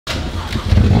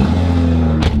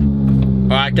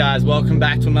Alright guys, welcome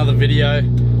back to another video.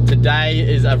 Today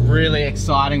is a really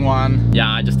exciting one.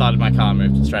 Yeah, I just started my car and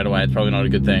moved straight away. It's probably not a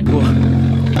good thing. Another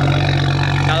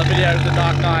video of the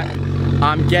Dark Knight.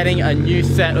 I'm getting a new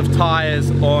set of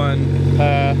tyres on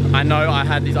her. I know I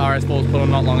had these RS4s put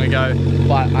on not long ago,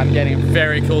 but I'm getting a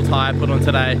very cool tyre put on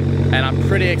today, and I'm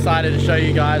pretty excited to show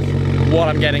you guys what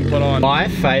I'm getting put on. My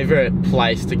favorite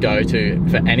place to go to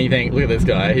for anything, look at this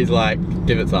guy, he's like,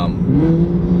 give it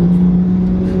some.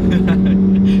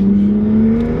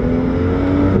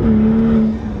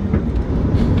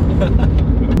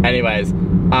 Anyways,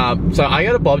 so I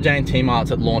go to Bob Jane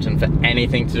T-Marts at Launton for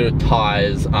anything to do with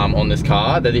tyres on this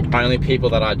car. They're the only people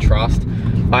that I trust.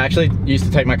 I actually used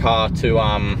to take my car to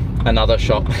another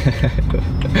shop.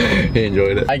 He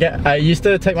enjoyed it. I used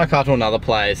to take my car to another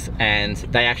place and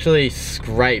they actually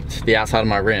scraped the outside of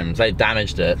my rims. They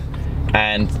damaged it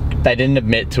and they didn't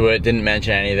admit to it, didn't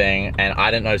mention anything, and I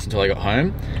didn't notice until I got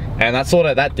home. And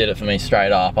that did it for me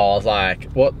straight up. I was like,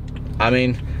 what? I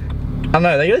mean, I don't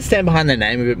know, they gotta stand behind their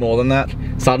name a bit more than that.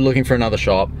 Started looking for another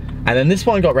shop. And then this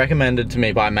one got recommended to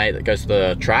me by a mate that goes to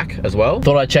the track as well.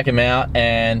 Thought I'd check him out,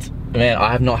 and man,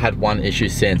 I have not had one issue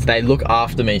since. They look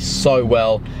after me so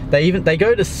well. They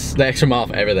go to the extra mile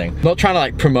for everything. Not trying to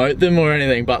like promote them or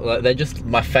anything, but they're just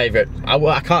my favorite.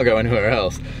 I can't go anywhere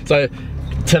else. So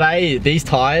today, these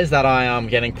tires that I am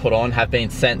getting put on have been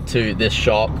sent to this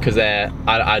shop because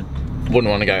I wouldn't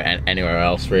want to go anywhere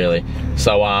else really.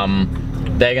 So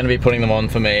they're going to be putting them on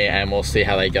for me and we'll see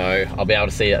how they go. I'll be able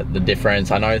to see the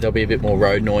difference. I know there'll be a bit more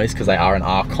road noise because they are an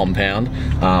R compound,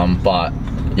 but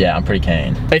yeah, I'm pretty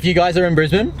keen. If you guys are in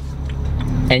Brisbane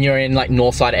and you're in like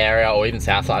north side area or even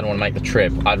south side and want to make the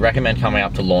trip, I'd recommend coming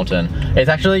up to Launton. It's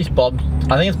actually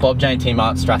I think it's Bob Jane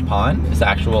T-Mart Strathpine is the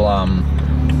actual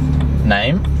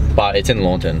name, but it's in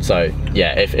Launton. So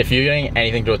yeah, if you're doing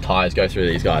anything to do with tyres, go through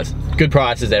these guys. Good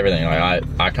prices, everything. Like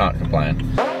I can't complain.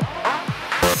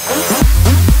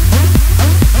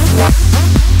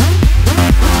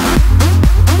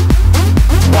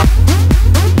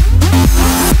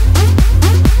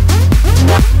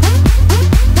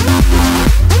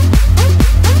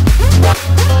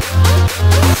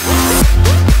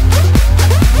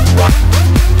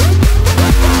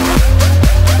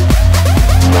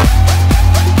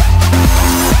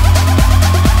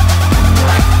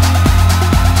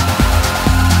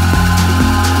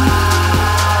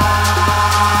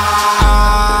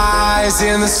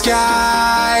 In the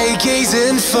sky,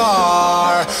 gazing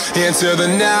far into the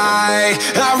night,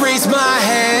 I raise my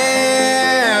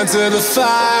hand to the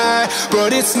fire,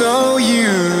 but it's no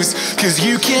use, 'cause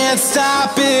you can't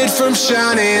stop it from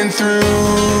shining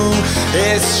through.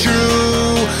 It's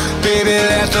true, baby,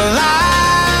 let the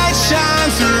light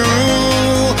shine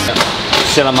through.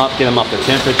 Set them up, get them up to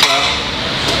temperature.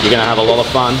 You're going to have a lot of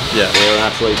fun. Yeah. They're an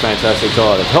absolutely fantastic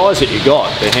tyre. The tyres that you got,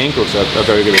 the Hankels are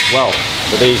very good as well,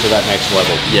 but these are that next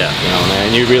level. Yeah. You know,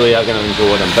 and you really are going to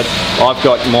enjoy them. But I've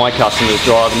got my customers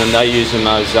driving them. They use them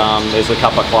as, there's a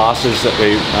couple of classes that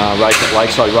we race at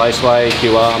Lakeside Raceway,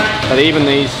 QR. But even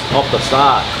these off the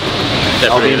start,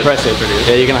 they'll be impressive.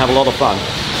 Yeah, you're going to have a lot of fun.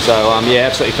 So yeah,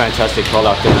 absolutely fantastic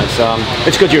product, and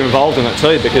it's good you're involved in it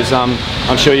too, because I'm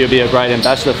sure you'll be a great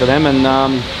ambassador for them, and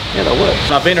yeah, they'll work.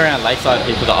 I've been around Lakeside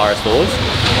people with the RS4s,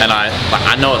 and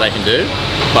I know what they can do,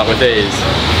 but with these,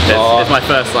 it's my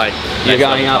first like. You're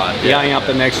going up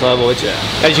the next level. It's,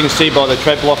 as you can see by the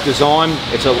tread block design,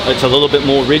 it's a little bit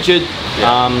more rigid.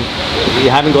 Yeah. You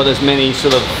haven't got as many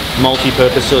sort of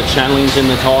multi-purpose sort of channelings in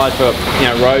the tyre for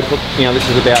road. This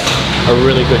is about a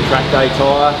really good track day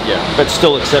tyre, but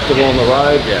still acceptable on the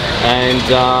road. Yeah. And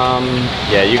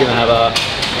yeah, you're gonna have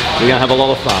a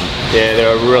lot of fun. Yeah,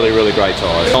 they're a really great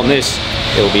tyre. On this,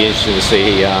 it'll be interesting to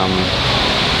see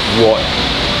what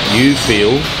you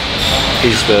feel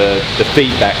is the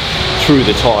feedback through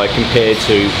the tyre compared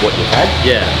to what you had.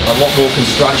 Yeah. A lot more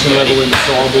construction level in the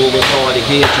sidewall of the tyre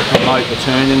here to promote the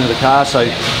turn into the car. So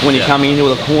when you're coming into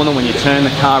the corner, when you turn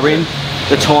the car in,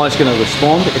 the tyre's going to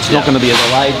respond. It's not going to be a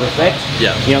delayed effect.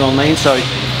 Yeah. You know what I mean? So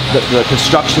the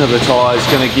construction of the tyre is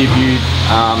going to give you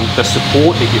the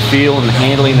support that you feel in the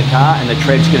handling the car, and the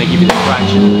tread's going to give you the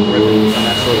traction and the grip and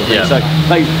that sort of thing. So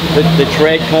the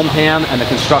tread compound and the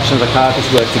construction of the carcass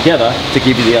work together to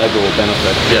give you the overall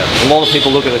benefit. Yeah. A lot of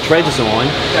people look at the tread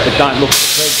design, but don't look at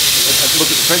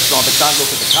the tread design, but don't look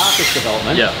at the carcass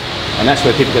development. Yeah. And that's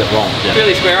where people get it wrong. Yeah.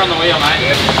 Really square on the wheel,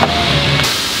 mate.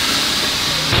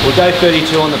 We'll go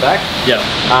 32 on the back. Yeah.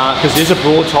 Because it is a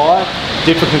broad tyre,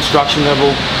 different construction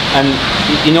level, and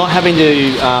you're not having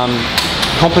to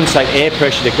compensate air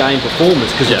pressure to gain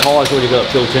performance because the tyre's already got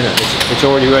it built in it. It's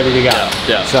already ready to go.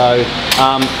 So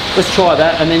let's try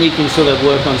that, and then you can sort of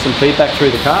work on some feedback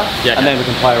through the car, and then we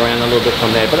can play around a little bit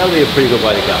from there. But that'll be a pretty good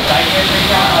way to go.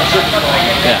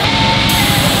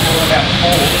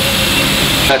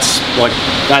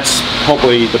 That's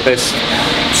probably the best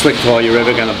slick tyre you're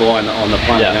ever going to buy on the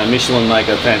planet. Now, Michelin make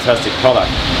a fantastic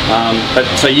product, but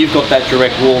so you've got that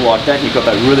direct wall like that, you've got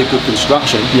that really good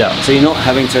construction, so you're not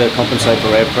having to compensate for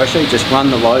air pressure. You just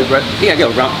run the load, get a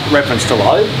reference to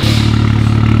load.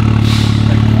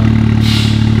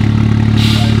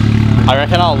 I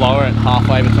reckon I'll lower it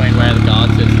halfway between where the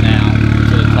guard sits now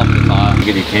to the top of the tyre. You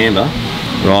get your camber,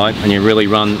 right, and you really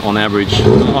run on average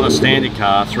on a standard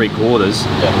car 3/4.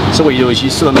 So what you do is you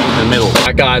sort of meet in the middle.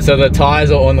 Alright guys, so the tyres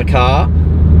are on the car.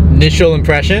 Initial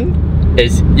impression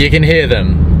is you can hear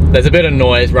them. There's a bit of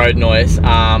noise, road noise,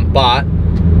 but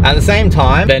at the same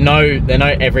time, they're no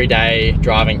everyday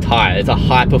driving tyre. It's a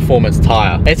high performance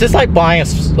tyre. It's just like buying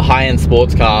a high-end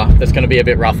sports car that's going to be a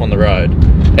bit rough on the road.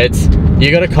 You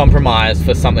got to compromise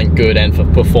for something good and for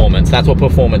performance. That's what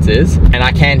performance is, and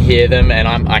I can hear them, and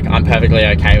I'm perfectly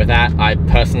okay with that. I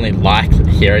personally like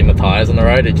hearing the tires on the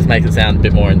road. It just makes it sound a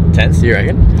bit more intense. Do you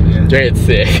reckon? Yeah, it's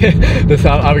sick. The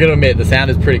sound, I'm gonna admit, the sound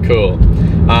is pretty cool.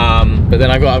 But then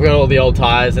I've got all the old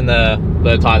tires and the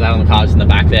tires out on the car just in the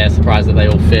back there. Surprised that they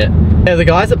all fit. Yeah, the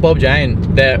guys at Bob Jane,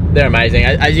 they're amazing.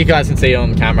 As you guys can see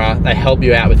on camera, they help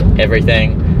you out with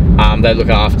everything. They look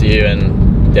after you,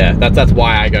 and yeah, that's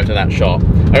why I go to that shop.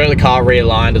 I got the car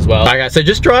realigned as well. Okay, so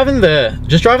just driving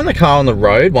the car on the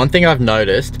road, one thing I've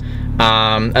noticed,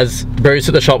 as Bruce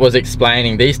at the shop was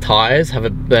explaining, these tires have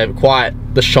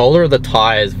the shoulder of the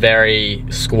tire is very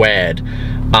squared.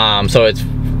 So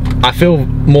I feel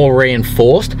more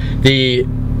reinforced. The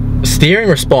steering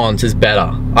response is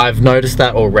better. I've noticed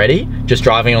that already, just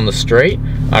driving on the street.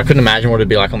 I couldn't imagine what it'd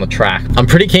be like on the track. I'm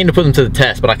pretty keen to put them to the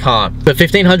test, but I can't. But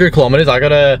 1,500 kilometers, I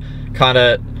gotta kind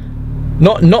of,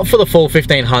 not for the full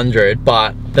 1,500,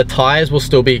 but the tires will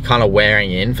still be kind of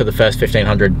wearing in for the first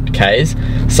 1,500 Ks.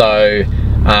 So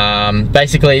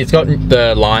basically it's got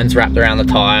the lines wrapped around the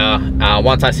tire.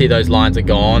 Once I see those lines are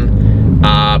gone,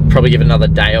 probably give it another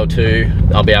day or two,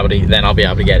 I'll be able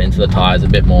to get into the tires a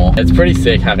bit more. It's pretty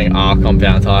sick having R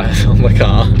compound tires on the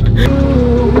car.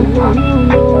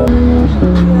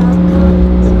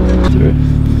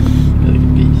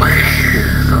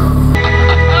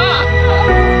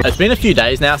 It's been a few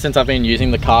days now since I've been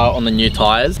using the car on the new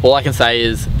tires. All I can say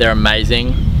is they're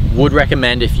amazing. Would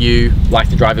recommend if you like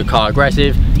to drive your car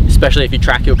aggressive, especially if you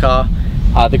track your car.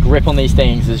 The grip on these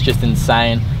things is just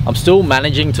insane. I'm still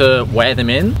managing to wear them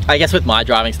in. I guess with my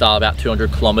driving style, about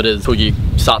 200 kilometers till you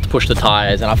start to push the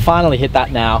tires, and I finally hit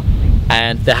that now.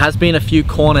 And there has been a few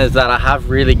corners that I have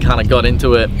really kind of got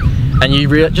into it, and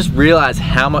you just realize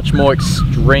how much more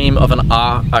extreme of an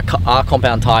R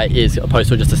compound tire is opposed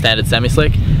to just a standard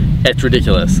semi-slick. It's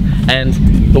ridiculous. And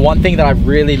the one thing that I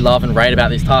really love and rate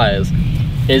about these tires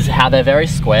is how they're very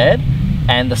squared,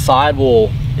 and the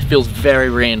sidewall, it feels very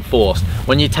reinforced.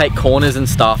 When you take corners and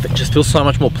stuff, it just feels so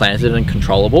much more planted and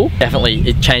controllable. Definitely,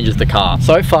 it changes the car.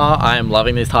 So far, I am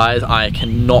loving these tires. I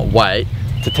cannot wait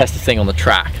to test this thing on the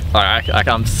track. Like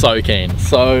I'm so keen,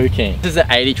 so keen. This is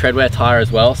an 80 treadwear tire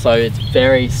as well, so it's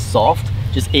very soft.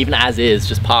 Just even as is,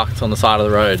 just parked on the side of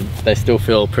the road, they still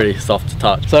feel pretty soft to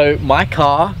touch. So my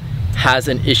car has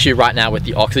an issue right now with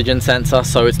the oxygen sensor,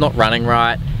 so it's not running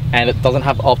right, and it doesn't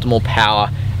have optimal power.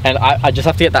 And I just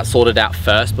have to get that sorted out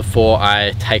first before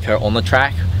I take her on the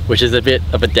track, which is a bit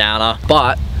of a downer.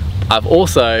 But I've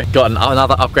also got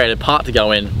another upgraded part to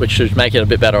go in, which should make it a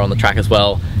bit better on the track as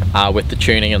well, with the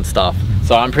tuning and stuff.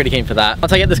 So I'm pretty keen for that.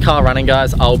 Once I get this car running,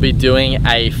 guys, I'll be doing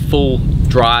a full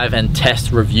drive and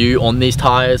test review on these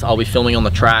tires. I'll be filming on the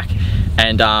track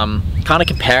and kind of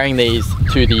comparing these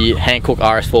to the Hankook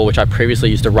RS4, which I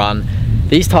previously used to run.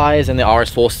 These tires and the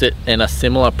RS4 sit in a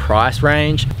similar price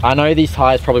range. I know these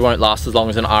tires probably won't last as long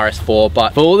as an RS4,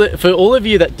 but for all of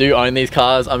you that do own these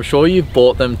cars, I'm sure you've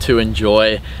bought them to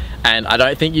enjoy, and I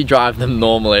don't think you drive them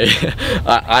normally.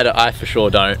 I for sure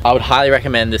don't. I would highly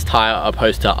recommend this tire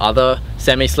opposed to other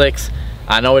semi-slicks.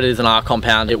 I know it is an R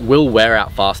compound, it will wear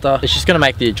out faster. It's just gonna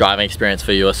make the driving experience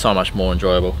for you so much more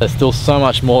enjoyable. There's still so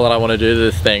much more that I wanna do to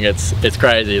this thing. It's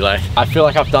crazy. Like, I feel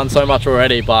like I've done so much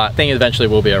already, but I think eventually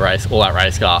will be a all-out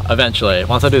race car. Eventually,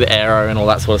 once I do the aero and all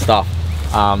that sort of stuff.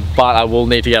 But I will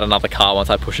need to get another car once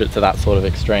I push it to that sort of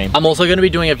extreme. I'm also gonna be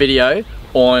doing a video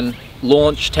on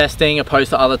launch testing opposed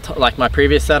to other, like my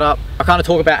previous setup. I kind of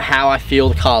talk about how I feel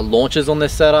the car launches on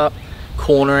this setup,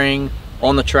 cornering,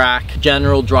 on the track,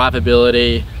 general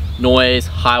drivability, noise,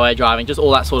 highway driving, just all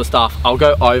that sort of stuff. I'll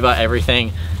go over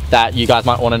everything that you guys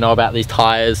might want to know about these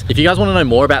tires. If you guys want to know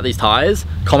more about these tires,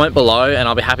 comment below and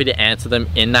I'll be happy to answer them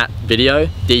in that video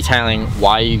detailing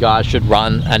why you guys should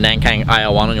run a Nankang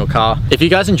AR1 on your car. If you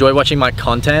guys enjoy watching my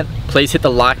content, please hit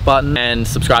the like button and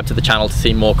subscribe to the channel to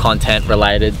see more content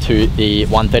related to the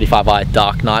 135i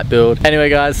Dark Knight build. Anyway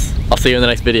guys, I'll see you in the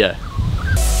next video.